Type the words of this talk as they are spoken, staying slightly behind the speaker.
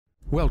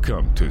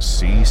Welcome to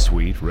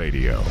C-Suite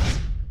Radio.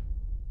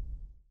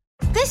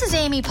 This is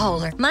Amy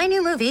Poehler. My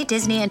new movie,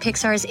 Disney and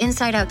Pixar's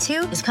Inside Out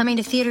 2, is coming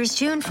to theaters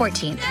June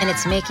 14th, and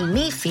it's making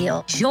me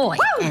feel joy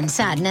and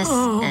sadness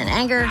and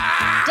anger,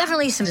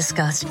 definitely some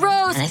disgust, and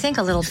I think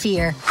a little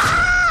fear.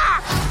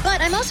 But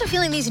I'm also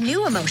feeling these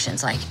new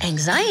emotions like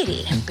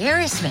anxiety,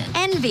 embarrassment,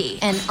 envy,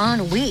 and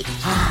ennui.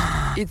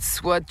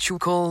 It's what you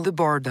call the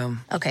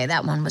boredom. Okay,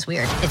 that one was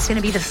weird. It's going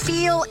to be the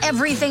feel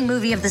everything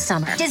movie of the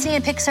summer. Disney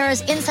and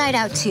Pixar's Inside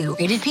Out 2,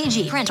 rated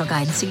PG. Parental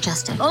guidance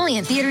suggested. Only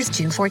in theaters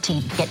June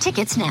 14th. Get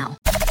tickets now.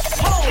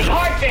 Holy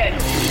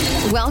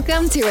heartbeat!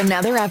 Welcome to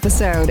another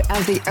episode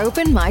of the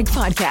Open Mic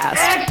Podcast.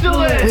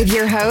 Excellent! With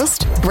your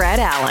host, Brett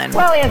Allen.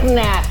 Well, isn't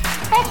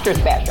that extra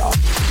special?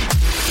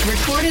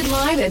 Recorded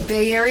live at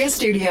Bay Area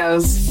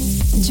Studios.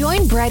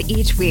 Join Brett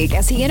each week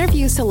as he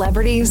interviews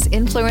celebrities,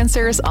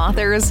 influencers,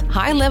 authors,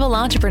 high-level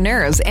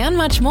entrepreneurs, and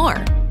much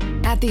more.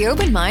 At the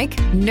Open Mic,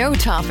 no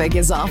topic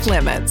is off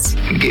limits.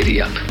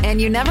 Giddy up. And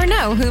you never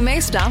know who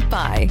may stop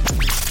by.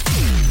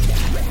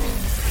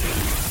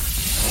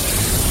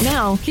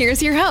 Now,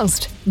 here's your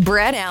host,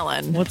 Brett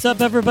Allen. What's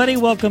up, everybody?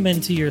 Welcome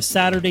into your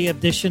Saturday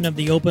edition of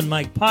the Open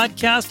Mic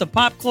Podcast, a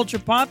pop culture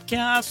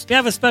podcast. We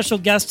have a special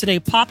guest today,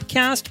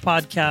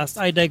 podcast,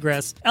 I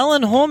digress.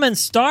 Ellen Hollman,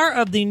 star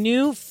of the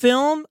new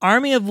film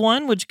Army of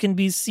One, which can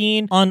be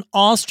seen on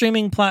all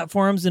streaming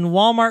platforms and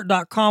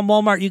Walmart.com.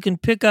 Walmart, you can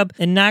pick up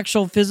an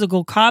actual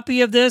physical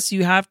copy of this.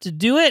 You have to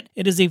do it.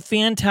 It is a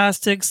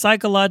fantastic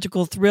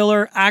psychological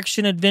thriller,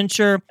 action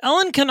adventure.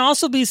 Ellen can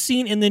also be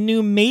seen in the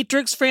new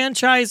Matrix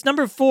franchise,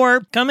 number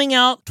 4, coming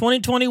out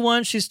 2021.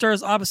 She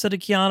stars opposite of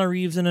Keanu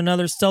Reeves in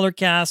another stellar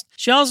cast.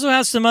 She also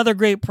has some other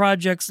great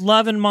projects,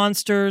 Love and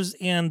Monsters,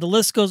 and the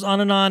list goes on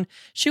and on.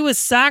 She was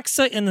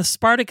Saxa in the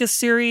Spartacus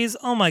series.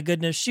 Oh my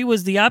goodness, she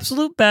was the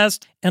absolute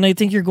best, and I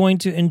think you're going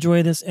to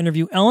enjoy this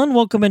interview. Ellen,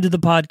 welcome into the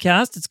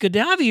podcast. It's good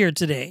to have you here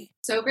today.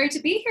 So great to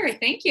be here.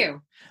 Thank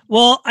you.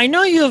 Well, I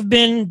know you have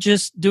been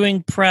just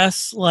doing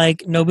press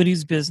like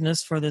nobody's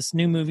business for this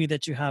new movie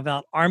that you have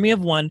out, Army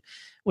of One,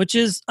 which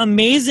is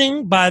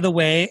amazing, by the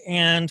way,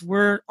 and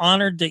we're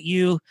honored that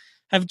you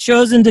have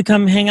chosen to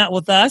come hang out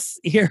with us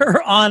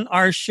here on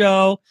our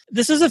show.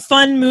 This is a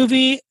fun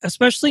movie,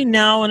 especially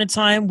now in a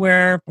time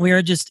where we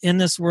are just in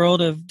this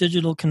world of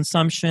digital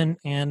consumption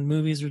and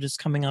movies are just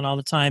coming out all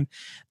the time.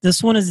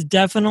 This one is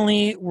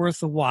definitely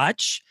worth a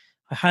watch.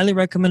 I highly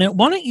recommend it.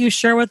 Why don't you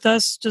share with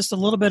us just a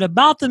little bit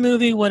about the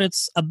movie, what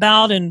it's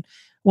about, and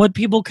what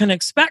people can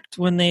expect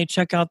when they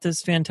check out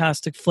this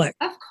fantastic flick.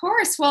 Of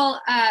course.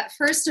 Well,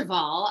 first of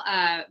all,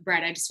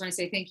 Brett, I just want to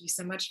say thank you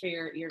so much for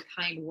your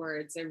kind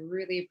words. I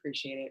really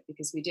appreciate it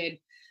because we did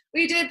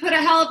put a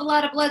hell of a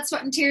lot of blood,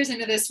 sweat, and tears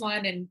into this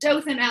one in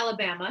Dothan,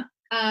 Alabama.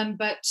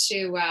 But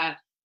to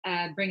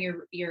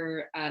bring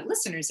your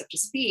listeners up to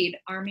speed,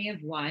 Army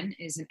of One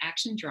is an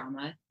action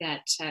drama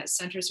that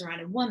centers around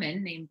a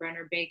woman named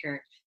Brenner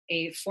Baker,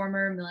 a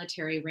former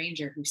military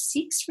ranger who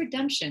seeks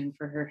redemption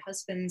for her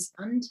husband's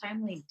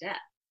untimely death.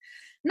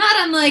 Not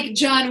unlike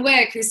John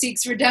Wick, who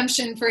seeks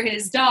redemption for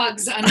his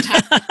dog's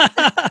untimely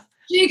death.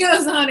 She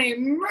goes on a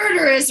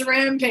murderous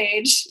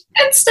rampage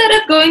instead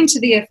of going to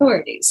the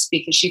authorities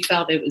because she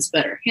felt it was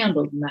better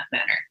handled in that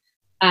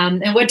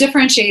manner. And what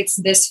differentiates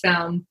this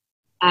film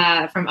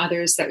from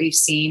others that we've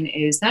seen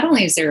is not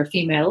only is there a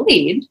female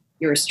lead,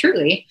 yours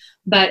truly,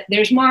 but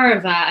there's more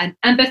of an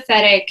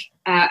empathetic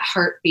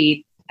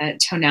heartbeat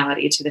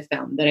tonality to the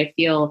film that I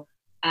feel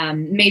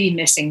may be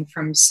missing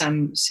from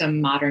some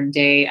modern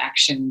day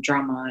action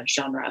drama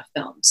genre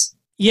films.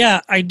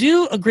 Yeah, I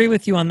do agree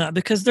with you on that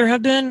because there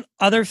have been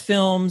other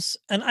films,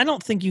 and I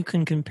don't think you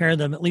can compare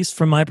them, at least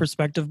from my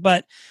perspective,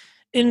 but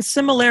in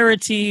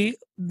similarity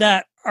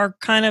that are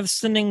kind of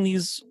sending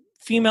these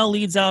female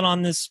leads out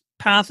on this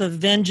path of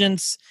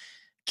vengeance,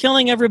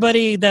 killing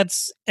everybody.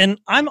 And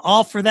I'm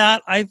all for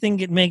that. I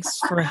think it makes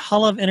for a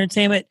hell of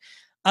entertainment.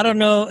 I don't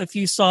know if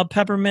you saw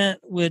Peppermint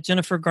with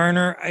Jennifer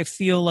Garner. I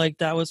feel like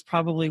that was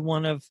probably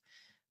one of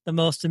the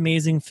most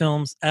amazing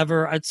films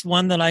ever. It's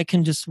one that I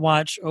can just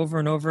watch over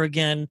and over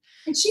again.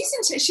 And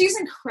she's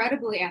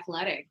incredibly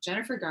athletic.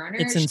 Jennifer Garner.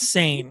 It's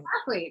insane.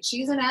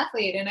 She's an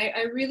athlete. And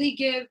I really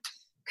give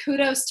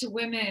kudos to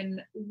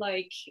women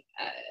like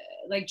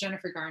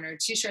Jennifer Garner,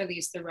 to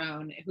Charlize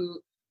Theron,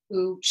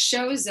 who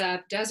shows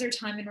up, does her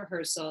time in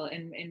rehearsal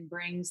and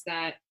brings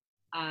that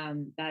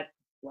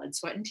blood,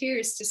 sweat, and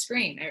tears to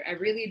screen. I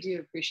really do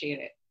appreciate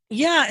it.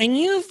 Yeah, and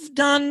you've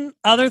done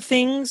other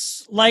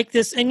things like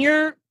this, and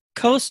your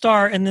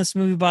co-star in this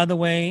movie, by the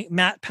way,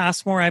 Matt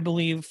Passmore, I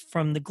believe,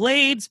 from The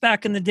Glades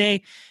back in the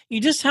day.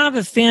 You just have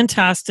a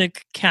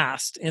fantastic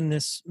cast in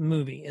this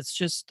movie. It's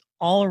just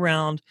all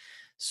around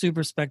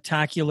super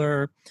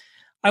spectacular.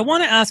 I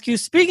want to ask you,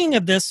 speaking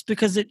of this,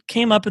 because it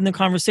came up in the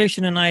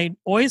conversation, and I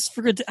always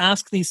forget to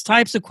ask these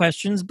types of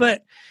questions,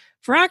 but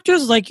for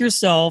actors like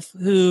yourself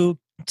who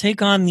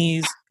take on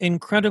these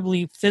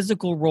incredibly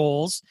physical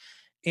roles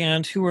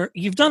and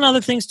you've done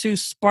other things too,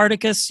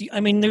 Spartacus.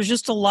 I mean, there's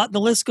just a lot, the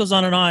list goes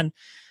on and on.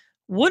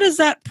 What is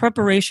that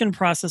preparation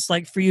process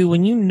like for you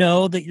when you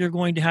know that you're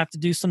going to have to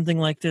do something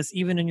like this,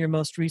 even in your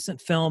most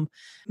recent film?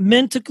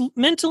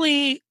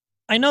 Mentally,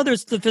 I know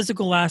there's the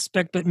physical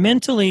aspect, but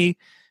mentally,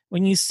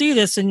 when you see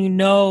this and you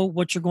know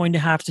what you're going to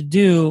have to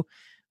do,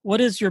 what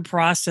is your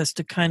process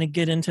to kind of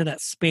get into that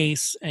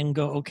space and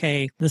go,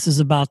 okay, this is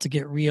about to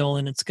get real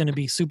and it's going to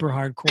be super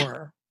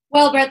hardcore?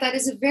 Well, Brett, that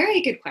is a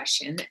very good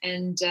question.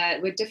 And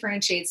what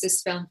differentiates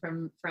this film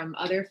from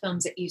other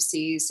films that you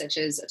see, such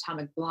as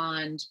Atomic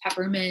Blonde,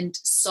 Peppermint,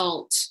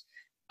 Salt,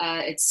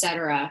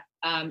 etc.,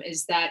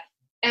 is that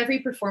every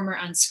performer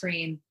on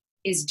screen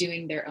is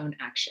doing their own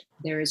action.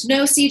 There is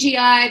no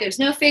CGI, there's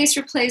no face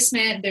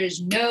replacement,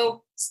 there's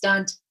no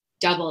stunt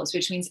doubles,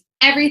 which means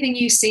everything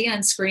you see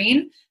on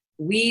screen,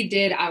 we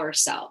did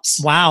ourselves.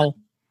 Wow.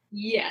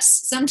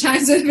 Yes,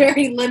 sometimes with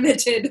very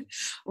limited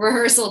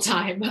rehearsal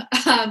time.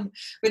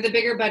 With the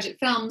bigger budget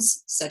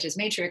films, such as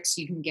Matrix,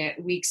 you can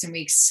get weeks and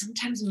weeks,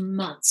 sometimes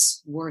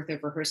months worth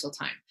of rehearsal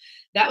time.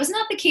 That was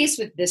not the case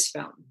with this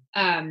film.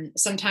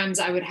 Sometimes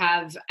I would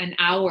have an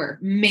hour,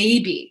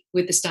 maybe,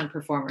 with the stunt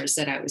performers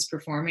that I was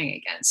performing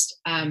against.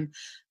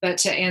 But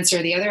to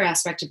answer the other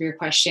aspect of your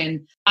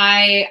question,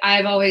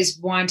 I've always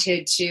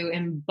wanted to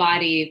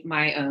embody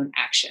my own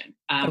action.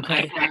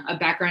 Okay. I have a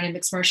background in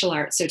mixed martial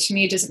arts, so to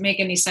me, it doesn't make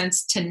any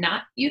sense to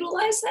not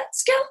utilize that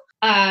skill.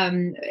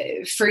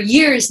 For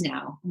years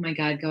now, oh my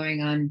God,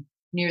 going on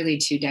nearly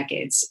 2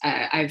 decades,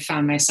 I've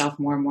found myself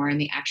more and more in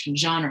the action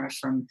genre.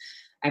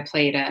 I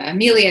played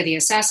Amelia, the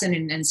assassin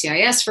in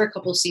NCIS for a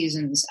couple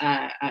seasons,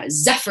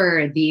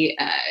 Zephyr, the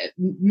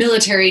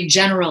military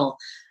general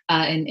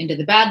in Into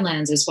the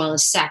Badlands, as well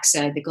as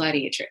Saxa, the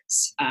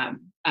gladiatrix.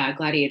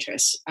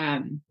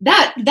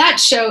 That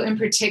show in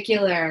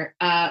particular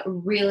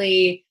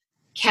really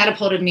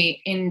catapulted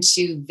me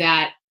into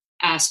that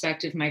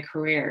aspect of my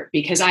career,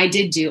 because I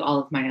did do all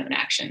of my own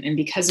action. And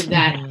because of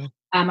that,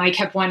 I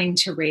kept wanting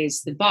to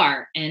raise the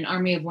bar. And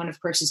Army of One,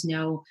 of course, is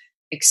no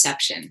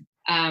exception.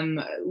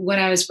 When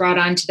I was brought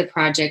onto the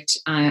project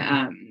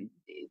in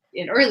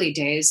early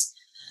days,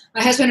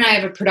 my husband and I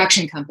have a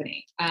production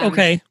company.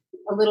 Okay.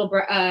 A little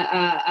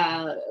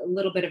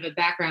bit of a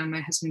background. My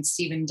husband's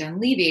Stephen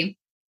Dunleavy.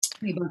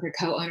 We both are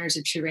co-owners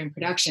of True Rain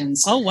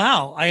Productions. Oh,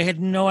 wow. I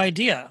had no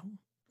idea.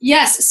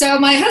 Yes. So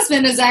my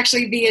husband is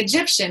actually the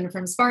Egyptian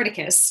from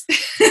Spartacus.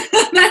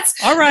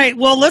 All right.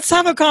 Well, let's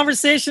have a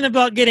conversation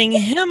about getting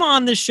him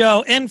on the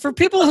show. And for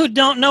people who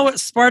don't know what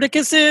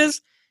Spartacus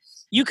is,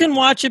 you can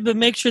watch it, but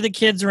make sure the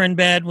kids are in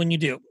bed when you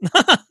do.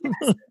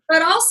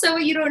 But also,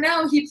 you don't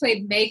know, he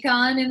played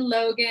Macon in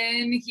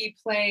Logan. He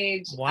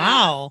played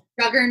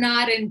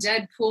Juggernaut in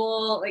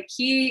Deadpool. Like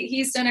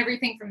he's done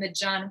everything from the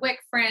John Wick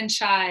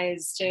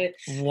franchise to.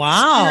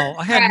 Wow,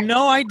 I had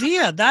no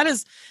idea. That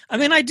is, I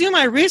mean, I do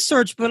my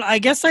research, but I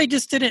guess I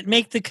just didn't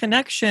make the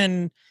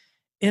connection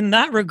in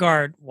that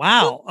regard.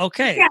 Wow.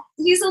 Okay. Yeah,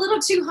 he's a little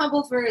too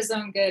humble for his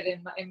own good,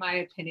 in my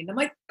opinion. I'm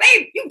like,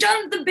 babe, you've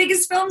done the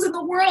biggest films in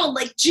the world,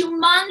 like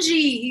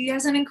Jumanji. He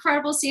has an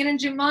incredible scene in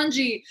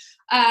Jumanji.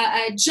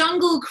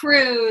 Jungle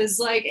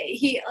Cruise,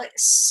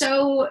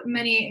 so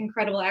many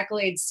incredible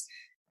accolades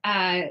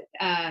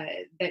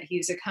that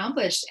he's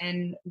accomplished,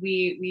 and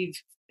we've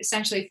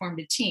essentially formed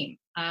a team.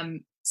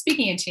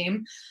 Speaking of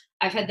team,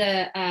 I've had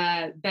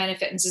the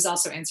benefit, and this is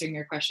also answering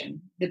your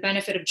question, the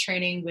benefit of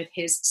training with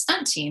his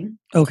stunt team.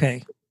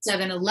 Okay.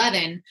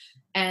 7-Eleven,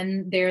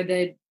 and they're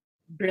the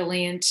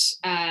brilliant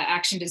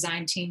action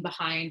design team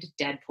behind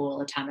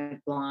Deadpool,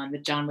 Atomic Blonde, the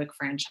John Wick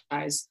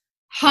franchise,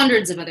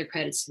 hundreds of other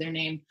credits to their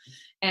name.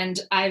 And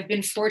I've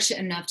been fortunate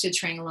enough to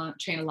train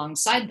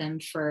alongside them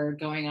for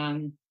going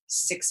on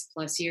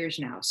 6+ years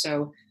now.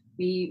 So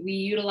we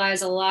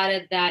utilize a lot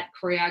of that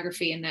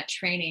choreography and that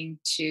training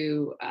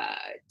to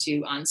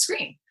on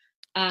screen.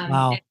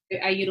 Wow.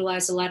 I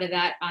utilize a lot of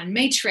that on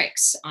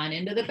Matrix, on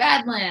Into the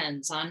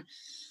Badlands, on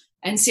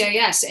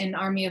NCIS, and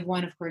Army of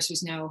One, of course,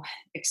 was no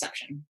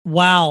exception.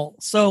 Wow.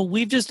 So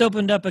we've just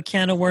opened up a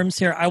can of worms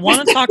here. I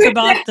want to talk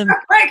about them.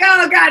 Like,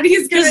 oh God,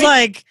 she's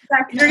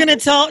going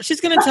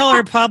to tell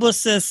her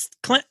publicist,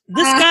 this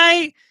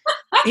guy,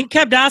 he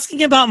kept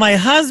asking about my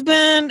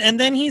husband. And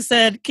then he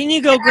said, can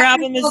you go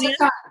grab him? Is he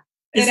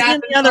in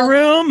the other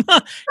room?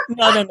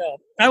 No.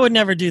 I would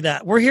never do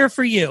that. We're here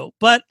for you.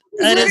 But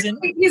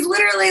he's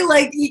literally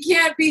like, he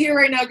can't be here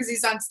right now because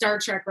he's on Star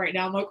Trek right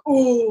now. I'm like,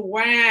 oh,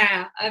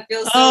 wow. I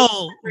feel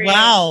so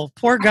wow.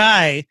 Poor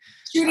guy.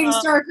 Shooting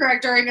Star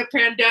Trek during a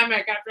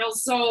pandemic. I feel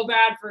so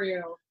bad for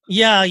you.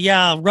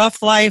 Yeah.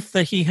 Rough life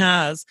that he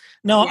has.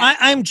 No, yeah.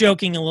 I'm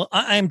joking a little.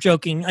 I'm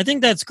joking. I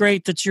think that's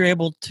great that you're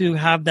able to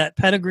have that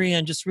pedigree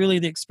and just really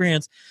the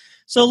experience.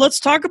 So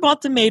let's talk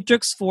about The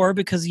Matrix 4,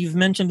 because you've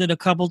mentioned it a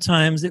couple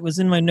times. It was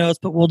in my notes,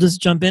 but we'll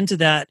just jump into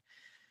that.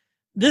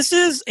 This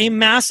is a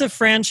massive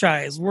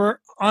franchise. We're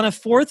on a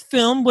 4th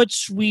film,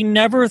 which we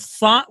never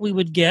thought we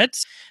would get.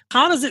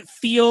 How does it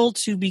feel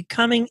to be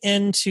coming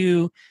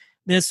into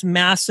this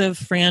massive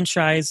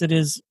franchise that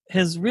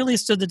has really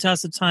stood the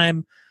test of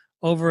time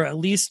over at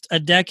least a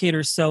decade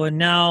or so, and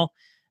now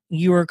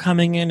you are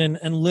coming in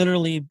and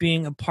literally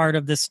being a part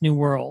of this new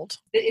world.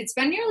 It's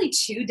been nearly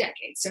 2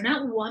 decades. So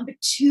not 1, but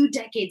 2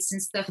 decades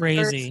since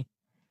Crazy.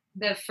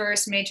 the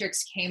first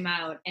Matrix came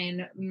out.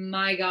 And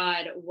my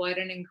God, what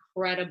an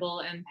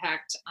incredible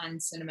impact on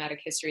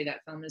cinematic history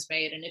that film has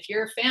made. And if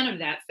you're a fan of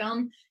that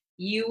film,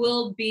 you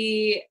will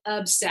be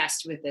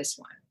obsessed with this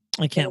one.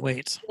 I can't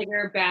wait.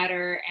 Bigger,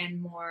 badder, and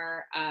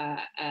more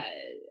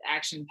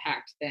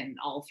action-packed than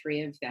all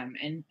 3 of them.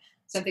 And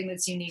something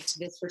that's unique to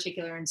this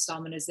particular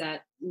installment is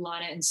that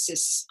Lana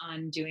insists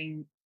on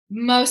doing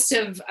most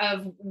of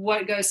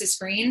what goes to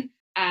screen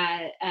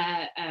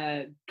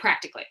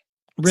practically.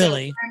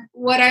 Really? So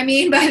what I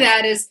mean by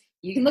that is,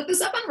 you can look this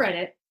up on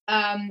Reddit.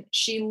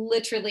 She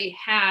literally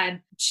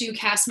had 2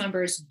 cast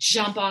members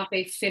jump off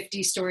a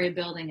 50-story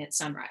building at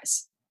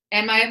sunrise.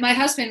 And my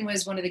husband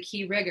was one of the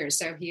key riggers.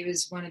 So he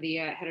was one of the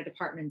head of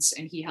departments,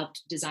 and he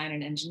helped design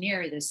and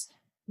engineer this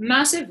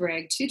massive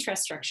rig, 2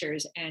 truss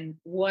structures and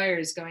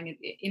wires going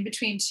in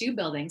between 2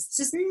 buildings. This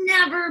has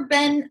never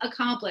been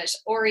accomplished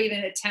or even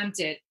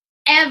attempted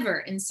ever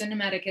in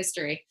cinematic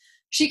history.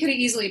 She could have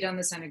easily done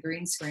this on a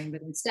green screen,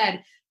 but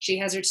instead she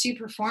has her 2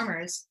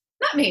 performers,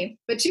 not me,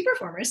 but 2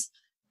 performers,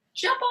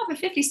 jump off a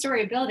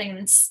 50-story building and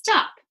then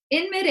stop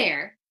in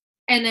midair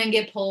and then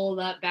get pulled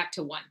up back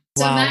to 1.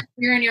 So Wow. imagine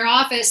you're in your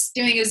office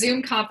doing a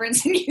Zoom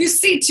conference and you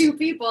see 2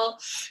 people,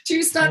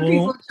 2 stunt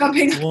people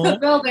jumping off the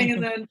building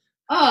and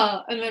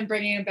then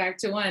bringing it back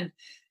to 1.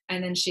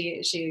 And then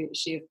she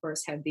of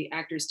course had the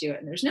actors do it,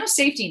 and there's no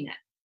safety net.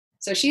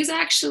 So she's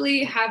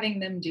actually having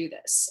them do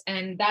this.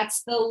 And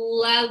that's the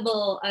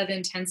level of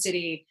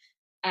intensity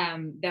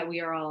that we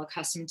are all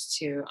accustomed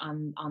to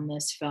on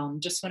this film.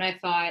 Just when I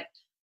thought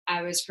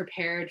I was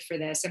prepared for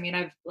this. I mean,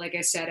 I've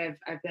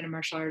been a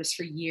martial artist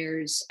for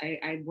years.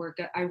 I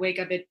wake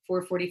up at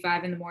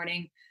 4:45 in the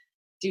morning,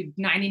 do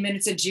 90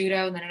 minutes of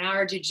judo, and then an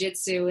hour of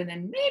jiu-jitsu, and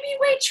then maybe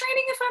weight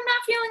training if I'm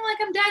not feeling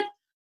like I'm dead.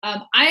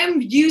 I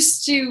am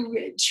used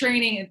to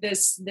training at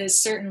this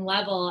certain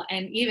level,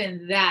 and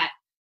even that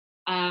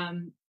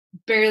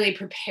barely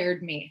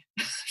prepared me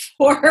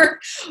for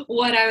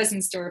what I was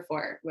in store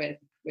for with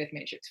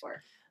Matrix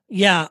 4.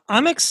 Yeah,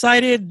 I'm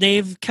excited.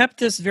 They've kept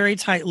this very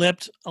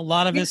tight-lipped. A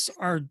lot of us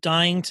are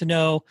dying to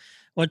know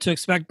what to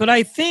expect. But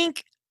I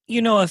think,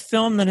 a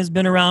film that has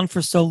been around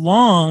for so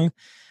long,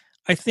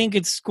 I think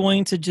it's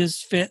going to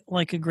just fit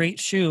like a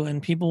great shoe,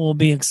 and people will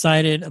be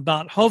excited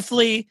about.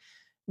 Hopefully,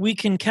 we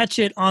can catch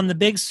it on the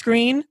big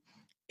screen,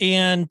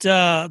 and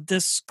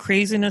this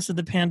craziness of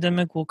the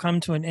pandemic will come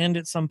to an end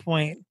at some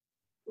point.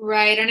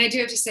 Right. And I do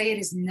have to say, it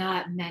is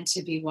not meant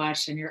to be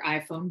watched on your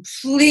iPhone.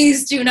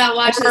 Please do not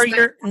watch this.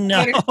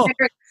 No.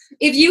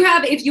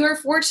 If you are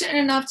fortunate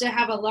enough to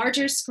have a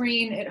larger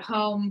screen at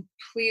home,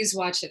 please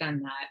watch it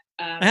on that.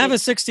 I have a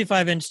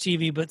 65-inch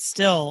TV, but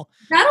still.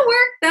 That'll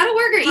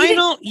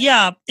work.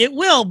 Yeah, it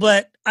will,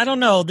 but I don't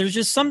know. There's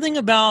just something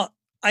about,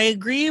 I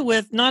agree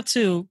with, not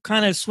to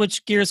kind of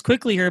switch gears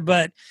quickly here,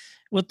 but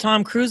with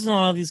Tom Cruise and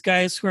all of these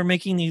guys who are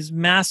making these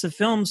massive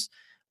films,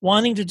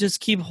 wanting to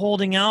just keep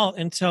holding out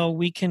until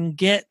we can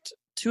get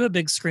to a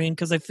big screen,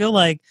 because I feel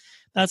like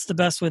that's the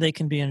best way they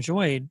can be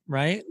enjoyed,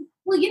 right?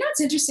 Well, it's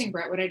interesting,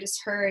 Brett, what I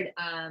just heard.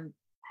 I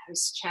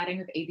was chatting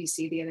with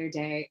ABC the other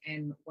day,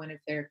 and one of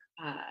their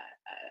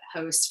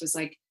hosts was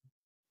like,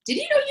 did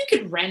you know you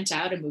could rent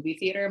out a movie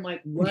theater? I'm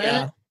like, what?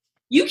 Yeah.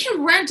 You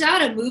can rent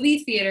out a movie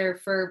theater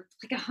for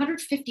like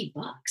 $150.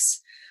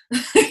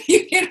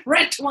 You can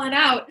rent one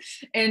out,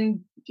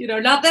 and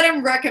not that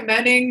I'm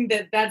recommending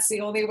that that's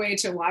the only way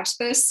to watch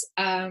this,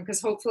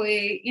 because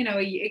hopefully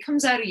it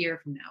comes out a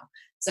year from now,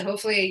 so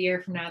hopefully a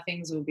year from now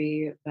things will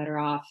be better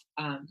off,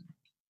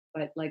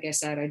 but like I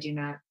said, I do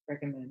not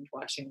recommend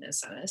watching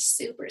this on a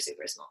super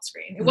small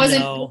screen. It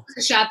wasn't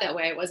shot that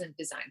way. It wasn't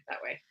designed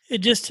that way. It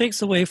just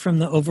takes away from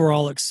the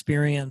overall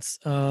experience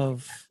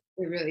of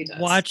it really does.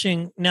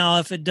 Watching. Now,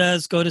 if it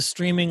does go to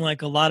streaming,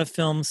 like a lot of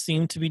films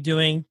seem to be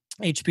doing,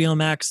 HBO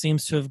Max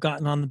seems to have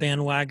gotten on the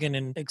bandwagon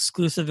and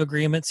exclusive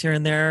agreements here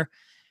and there.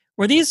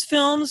 Were these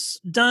films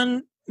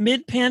done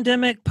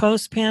mid-pandemic,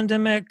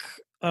 post-pandemic,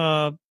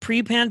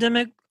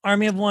 pre-pandemic,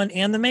 Army of One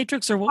and The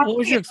Matrix, or what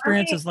was your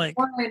experiences like?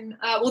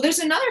 Well, there's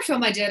another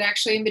film I did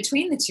actually in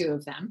between the 2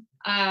 of them.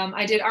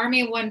 I did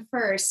Army of One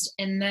first,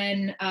 and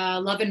then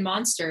Love and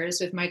Monsters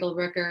with Michael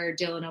Rooker,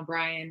 Dylan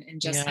O'Brien, and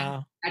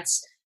Justin.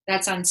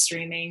 That's on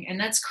streaming, and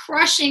that's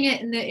crushing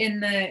it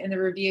in the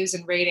reviews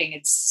and rating.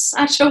 It's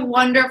such a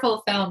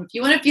wonderful film. If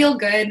you want to feel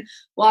good,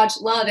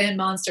 watch Love and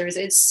Monsters.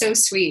 It's so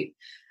sweet.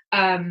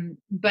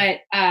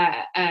 But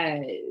that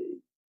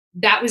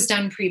was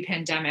done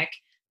pre-pandemic.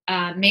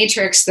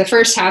 Matrix, the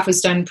first half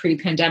was done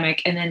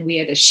pre-pandemic, and then we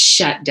had to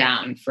shut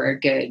down for a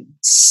good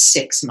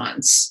 6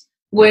 months,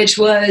 which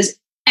was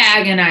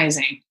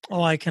agonizing.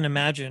 Oh, I can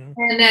imagine.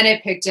 And then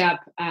it picked up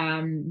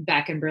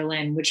back in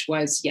Berlin, which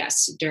was,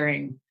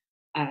 during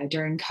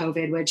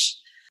COVID, which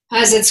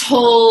has a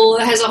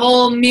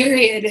whole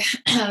myriad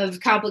of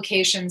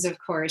complications, of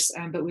course,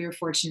 but we were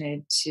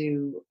fortunate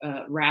to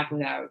wrap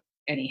without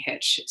any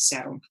hitch.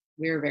 So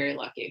we were very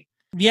lucky.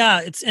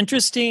 Yeah, it's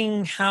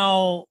interesting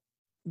how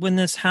when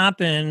this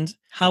happened,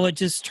 how it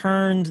just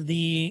turned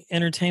the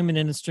entertainment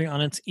industry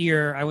on its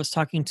ear. I was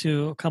talking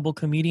to a couple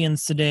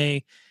comedians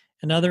today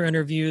and other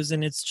interviews,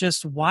 and it's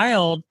just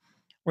wild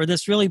where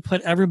this really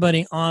put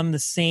everybody on the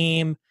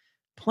same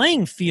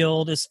playing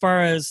field as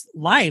far as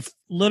life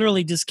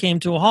literally just came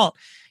to a halt.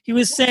 He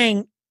was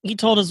saying, he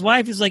told his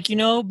wife, he's like,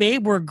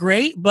 babe, we're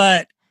great,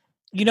 but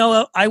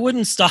I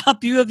wouldn't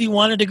stop you if you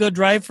wanted to go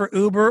drive for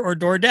Uber or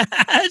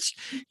DoorDash,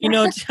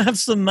 to have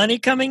some money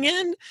coming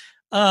in,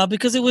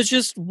 because it was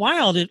just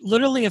wild. It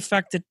literally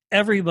affected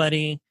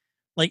everybody,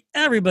 like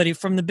everybody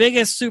from the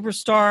biggest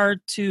superstar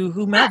to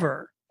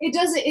whomever.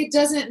 It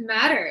doesn't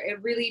matter.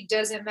 It really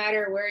doesn't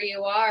matter where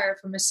you are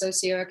from a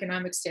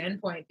socioeconomic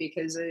standpoint,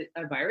 because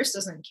a virus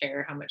doesn't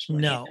care how much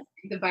money. No.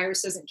 The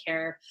virus doesn't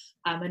care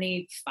how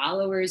many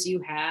followers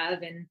you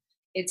have. And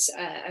it's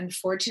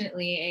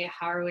unfortunately a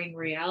harrowing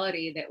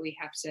reality that we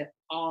have to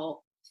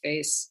all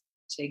face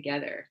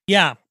together.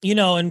 Yeah.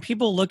 And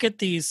people look at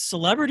these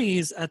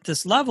celebrities at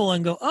this level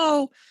and go,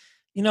 oh,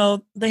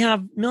 they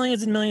have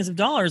millions and millions of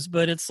dollars,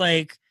 but it's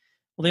like,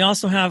 well, they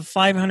also have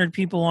 500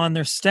 people on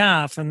their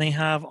staff, and they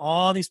have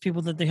all these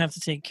people that they have to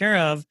take care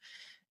of.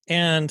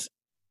 And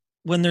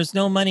when there's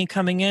no money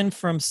coming in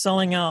from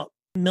selling out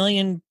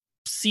million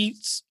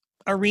seats,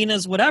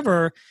 arenas,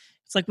 whatever,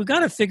 it's like, we got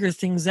to figure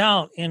things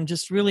out and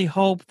just really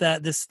hope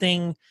that this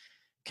thing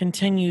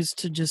continues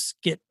to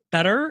just get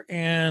better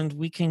and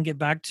we can get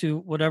back to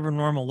whatever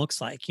normal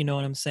looks like. You know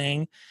what I'm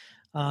saying?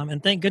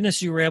 And thank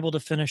goodness you were able to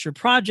finish your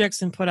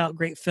projects and put out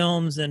great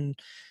films. And,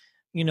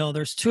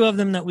 there's 2 of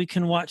them that we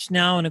can watch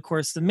now. And of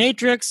course, The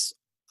Matrix.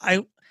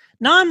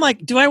 Now I'm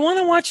like, do I want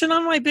to watch it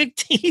on my big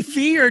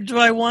TV, or do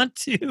I want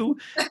to?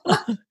 Even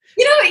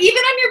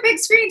on your big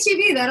screen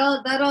TV,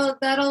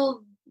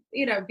 that'll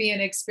be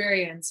an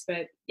experience.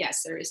 But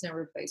yes, there is no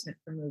replacement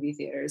for movie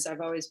theaters. I've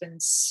always been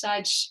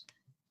such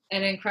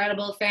an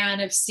incredible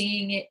fan of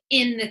seeing it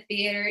in the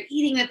theater,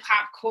 eating the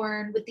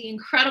popcorn with the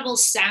incredible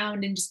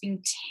sound and just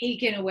being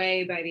taken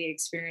away by the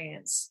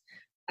experience.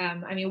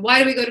 Why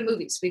do we go to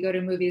movies? We go to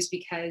movies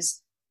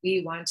because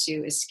we want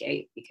to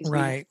escape, because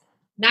right.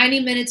 90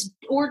 minutes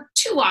or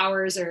 2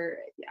 hours, or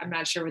I'm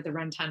not sure what the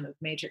runtime of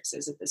Matrix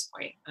is at this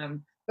point.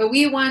 But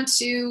we want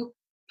to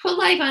put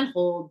life on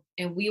hold,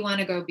 and we want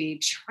to go be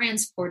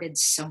transported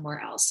somewhere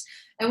else.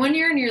 And when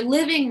you're in your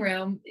living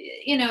room,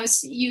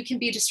 you can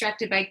be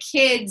distracted by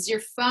kids,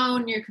 your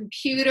phone, your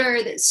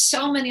computer. There's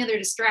so many other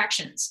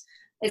distractions.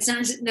 It's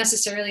not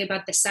necessarily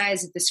about the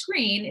size of the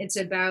screen. It's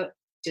about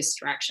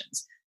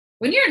distractions.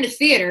 When you're in the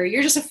theater,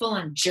 you're just a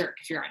full-on jerk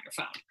if you're on your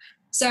phone.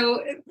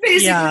 So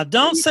basically, yeah,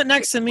 don't sit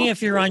next to me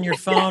if you're on your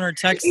phone or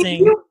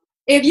texting.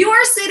 If you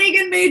are sitting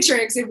in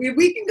Matrix, if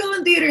we can go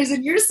in theaters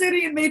and you're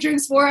sitting in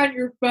Matrix 4 on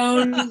your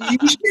phone,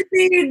 you should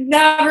be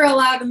never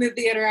allowed in the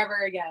theater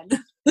ever again.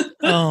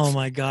 Oh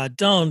my God,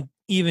 don't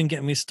even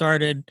get me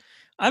started.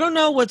 I don't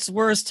know what's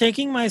worse,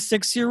 taking my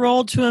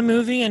 6-year-old to a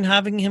movie and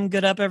having him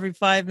get up every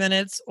 5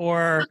 minutes,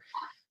 or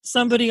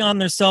somebody on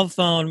their cell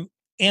phone.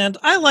 And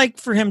I like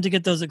for him to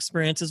get those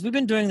experiences. We've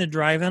been doing the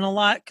drive-in a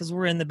lot because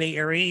we're in the Bay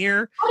Area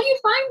here. How do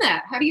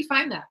you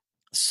find that?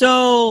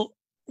 So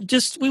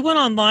we went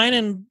online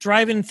and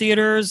drive-in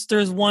theaters.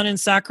 There's one in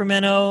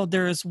Sacramento.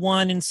 There's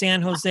one in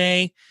San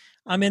Jose.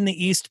 I'm in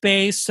the East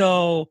Bay.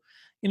 So,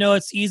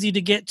 it's easy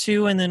to get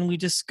to. And then we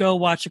just go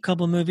watch a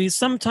couple of movies.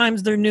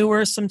 Sometimes they're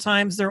newer.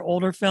 Sometimes they're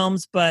older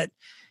films. But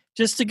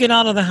just to get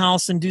out of the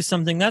house and do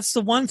something. That's the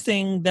one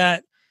thing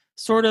that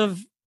sort of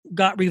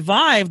got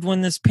revived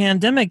when this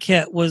pandemic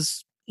hit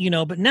was,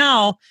 but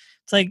now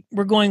it's like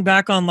we're going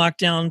back on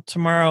lockdown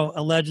tomorrow,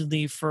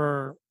 allegedly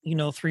for,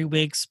 3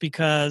 weeks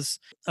because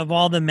of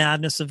all the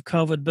madness of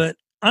COVID. But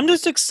I'm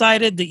just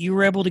excited that you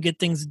were able to get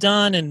things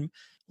done. And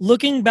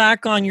looking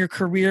back on your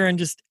career and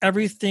just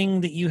everything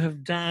that you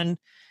have done,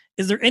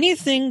 is there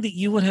anything that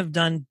you would have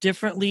done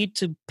differently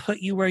to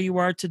put you where you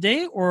are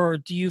today? Or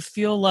do you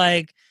feel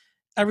like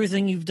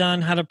everything you've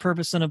done had a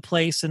purpose and a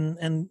place,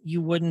 and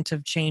you wouldn't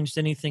have changed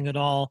anything at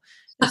all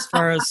as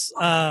far as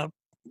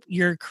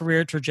your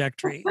career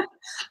trajectory?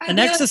 An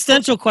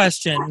existential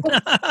question.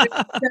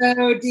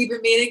 So deep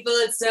and meaningful.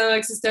 It's so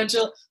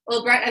existential.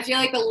 Well, Brett, I feel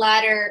like the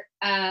latter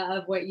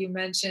of what you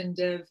mentioned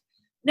of,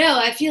 no,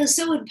 I feel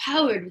so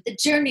empowered with the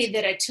journey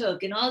that I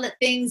took and all the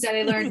things that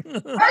I learned.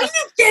 Are you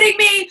kidding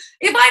me?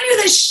 If I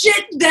knew the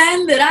shit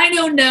then that I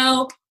know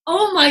now,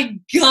 oh my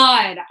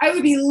God, I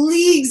would be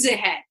leagues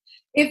ahead.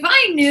 If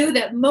I knew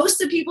that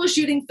most of the people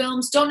shooting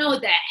films don't know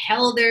what the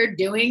hell they're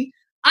doing,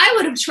 I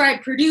would have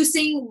tried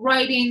producing,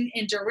 writing,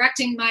 and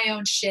directing my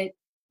own shit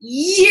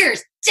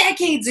years,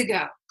 decades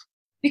ago.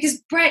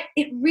 Because, Brett,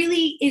 it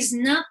really is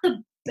not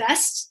the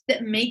best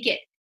that make it.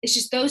 It's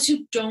just those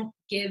who don't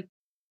give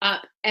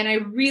up. And I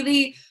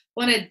really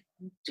want to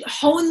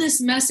hone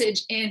this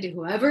message into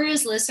whoever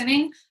is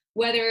listening,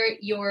 whether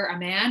you're a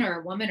man or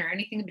a woman or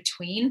anything in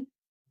between.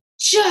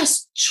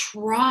 Just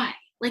try.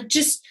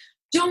 Just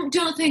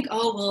don't think,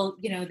 oh,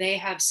 well, they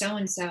have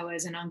so-and-so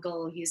as an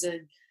uncle. He's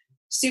a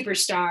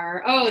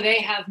superstar. Oh,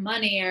 they have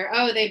money, or,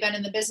 oh, they've been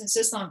in the business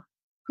this long.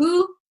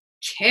 Who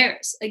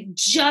cares?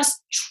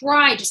 Just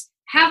try. Just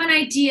have an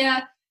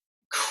idea,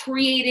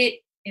 create it,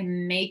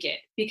 and make it,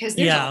 because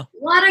there's Yeah. a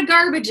lot of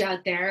garbage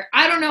out there.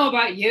 I don't know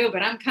about you,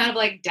 but I'm kind of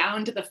like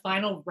down to the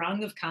final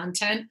rung of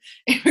content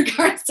in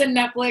regards to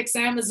Netflix,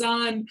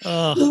 Amazon.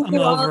 Oh, I'm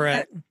Google, all over of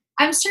it. that.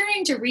 I'm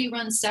starting to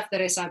rerun stuff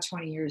that I saw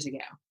 20 years ago.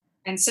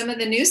 And some of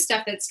the new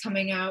stuff that's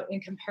coming out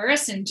in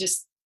comparison,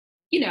 just,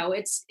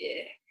 it's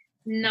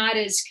not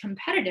as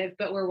competitive,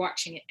 but we're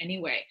watching it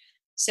anyway.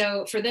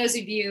 So for those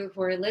of you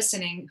who are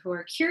listening, who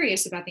are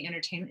curious about the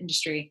entertainment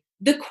industry,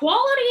 the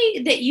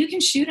quality that you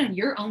can shoot on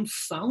your own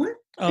phone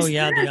Oh,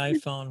 yeah, the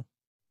iPhone.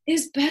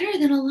 is better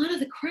than a lot of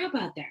the crap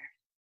out there.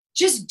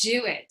 Just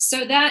do it.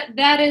 So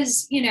that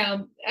is,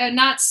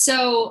 not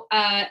so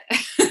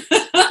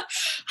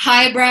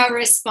highbrow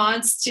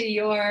response to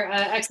your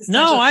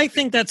existential. No, I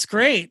think that's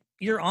great.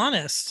 You're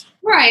honest.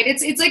 Right.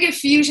 It's like a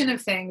fusion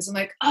of things. I'm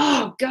like,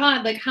 oh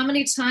God, like how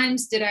many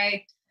times did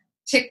I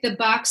tick the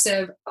box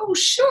of, oh,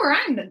 sure,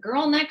 I'm the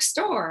girl next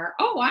door.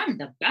 Oh, I'm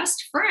the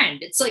best friend.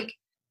 It's like,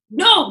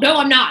 no,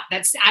 I'm not.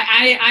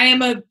 I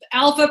am a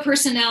alpha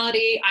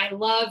personality. I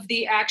love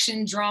the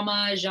action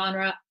drama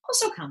genre,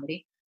 also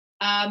comedy.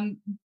 And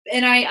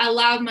I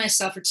allowed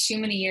myself for too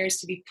many years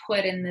to be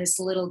put in this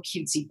little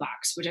cutesy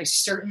box, which I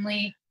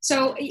certainly,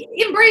 so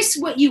embrace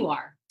what you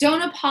are.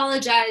 Don't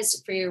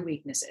apologize for your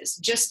weaknesses.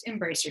 Just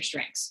embrace your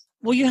strengths.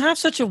 Well, you have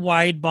such a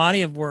wide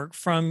body of work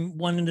from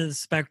one end of the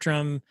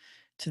spectrum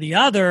to the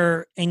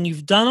other, and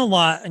you've done a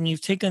lot, and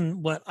you've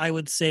taken what I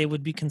would say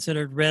would be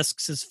considered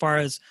risks as far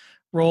as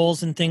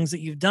roles and things that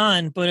you've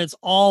done, but it's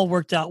all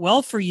worked out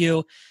well for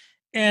you.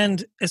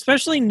 And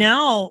especially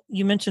now,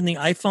 you mentioned the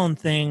iPhone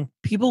thing,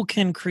 people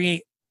can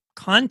create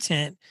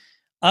content,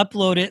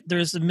 upload it.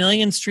 There's a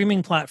million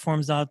streaming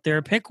platforms out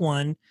there. Pick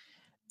one.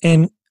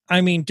 And I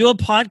mean, do a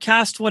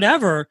podcast,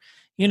 whatever.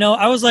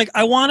 I was like,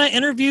 I want to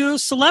interview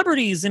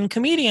celebrities and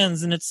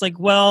comedians. And it's like,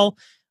 well,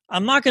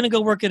 I'm not going to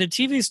go work at a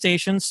TV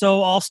station,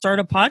 so I'll start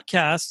a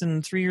podcast.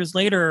 And 3 years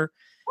later,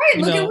 right,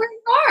 look at where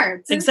you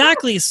are.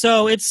 Exactly.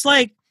 So it's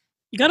like,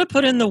 you got to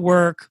put in the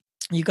work.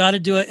 You got to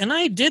do it. And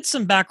I did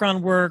some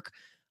background work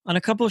on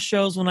a couple of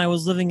shows when I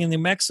was living in New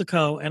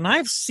Mexico, and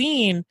I've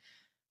seen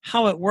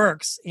how it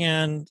works.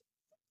 And,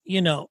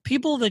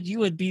 people that you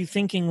would be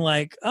thinking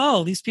like,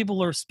 oh, these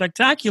people are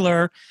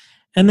spectacular.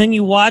 And then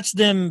you watch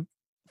them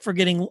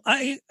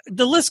the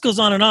list goes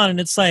on. And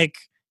it's like,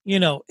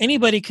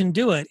 anybody can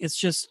do it. It's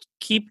just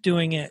keep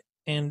doing it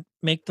and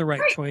make the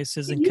right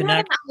choices and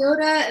connect. If you have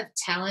an iota of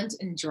talent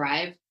and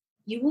drive,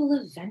 you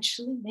will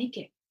eventually make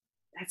it.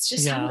 That's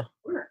just how it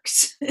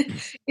works.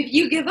 If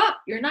you give up,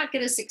 you're not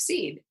going to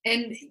succeed.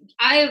 And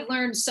I have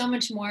learned so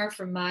much more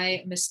from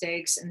my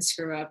mistakes and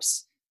screw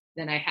ups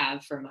than I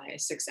have from my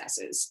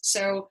successes.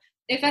 So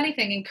if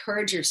anything,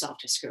 encourage yourself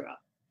to screw up.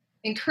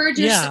 Encourage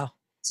yourself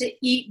to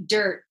eat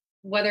dirt.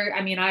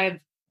 I've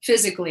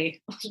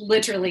physically,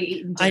 literally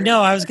eaten dirt. I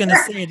know, I was going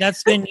to say,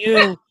 that's been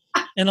you.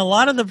 And a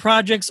lot of the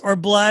projects are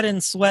blood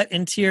and sweat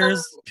and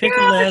tears. Pick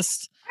a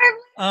list.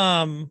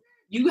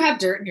 You have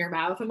dirt in your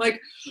mouth. I'm like,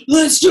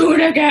 let's do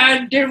it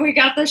again. Did we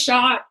got the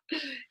shot?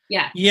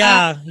 Yeah.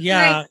 Yeah.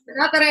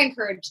 Not that I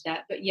encourage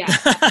that, but yeah.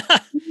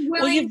 Be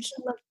willing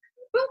to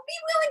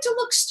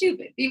look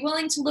stupid. Be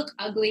willing to look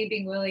ugly.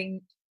 Be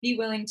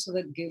willing to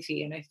look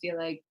goofy. And I feel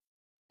like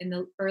in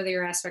the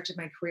earlier aspect of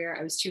my career,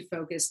 I was too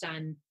focused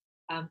on,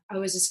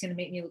 is this going to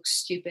make me look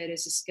stupid?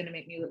 Is this going to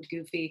make me look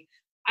goofy?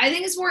 I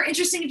think it's more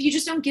interesting if you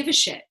just don't give a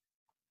shit.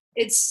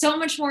 It's so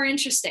much more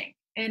interesting.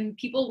 And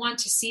people want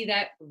to see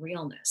that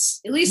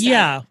realness, at least.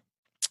 Yeah.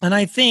 And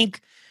I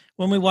think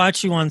when we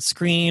watch you on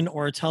screen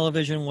or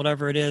television,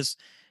 whatever it is,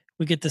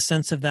 we get the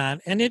sense of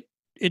that. And it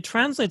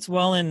translates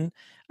well. And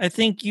I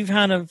think you've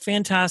had a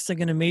fantastic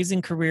and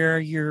amazing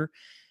career.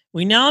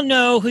 We now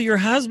know who your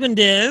husband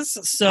is.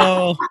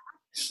 So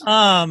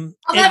I'll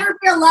never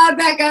be allowed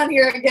back on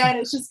here again.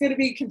 It's just going to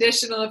be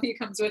conditional if he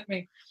comes with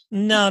me.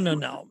 No.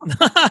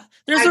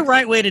 There's a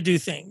right way to do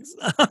things.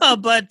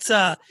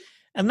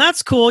 And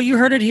that's cool. You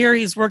heard it here.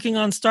 He's working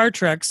on Star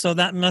Trek, so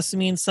that must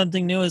mean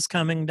something new is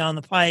coming down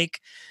the pike.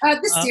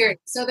 The series.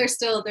 So they're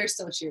still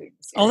shooting the series.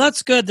 Oh,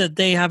 that's good that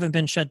they haven't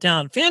been shut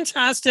down.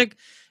 Fantastic.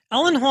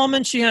 Ellen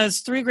Hollman, she has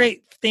 3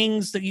 great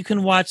things that you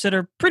can watch that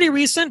are pretty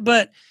recent,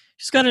 but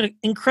she's got an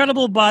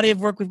incredible body of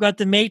work. We've got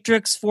The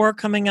Matrix 4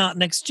 coming out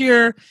next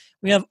year.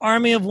 We have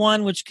Army of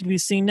One, which can be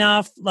seen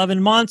now. Love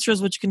and Monsters,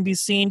 which can be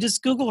seen.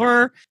 Just Google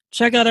her.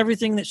 Check out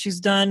everything that she's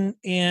done.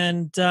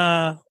 And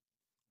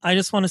I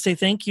just want to say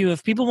thank you.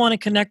 If people want to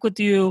connect with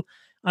you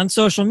on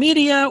social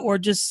media or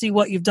just see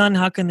what you've done,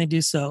 how can they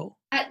do so?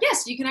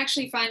 Yes, you can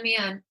actually find me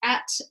on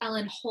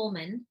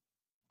 @EllenHollman,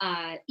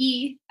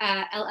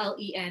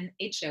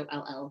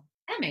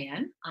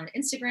 ELLENHOLLMAN on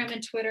Instagram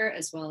and Twitter,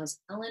 as well as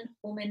Ellen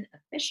Hollman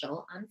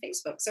Official on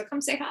Facebook. So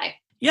come say hi.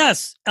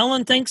 Yes.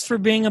 Ellen, thanks for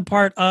being a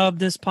part of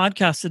this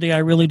podcast today. I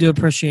really do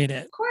appreciate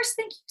it. Of course.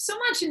 Thank you so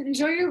much. And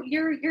enjoy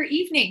your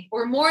evening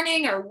or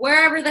morning or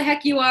wherever the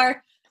heck you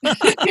are.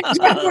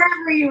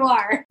 Wherever you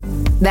are.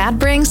 That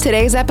brings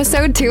today's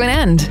episode to an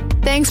end.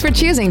 Thanks for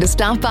choosing to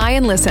stop by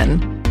and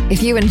listen.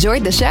 If you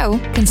enjoyed the show,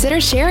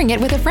 consider sharing it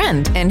with a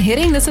friend and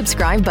hitting the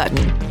subscribe button.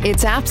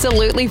 It's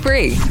absolutely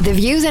free. The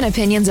views and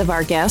opinions of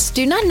our guests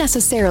do not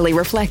necessarily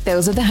reflect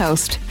those of the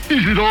host.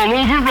 Is it all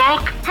over,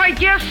 Rock? I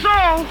guess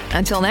so.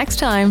 Until next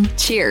time,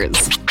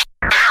 cheers.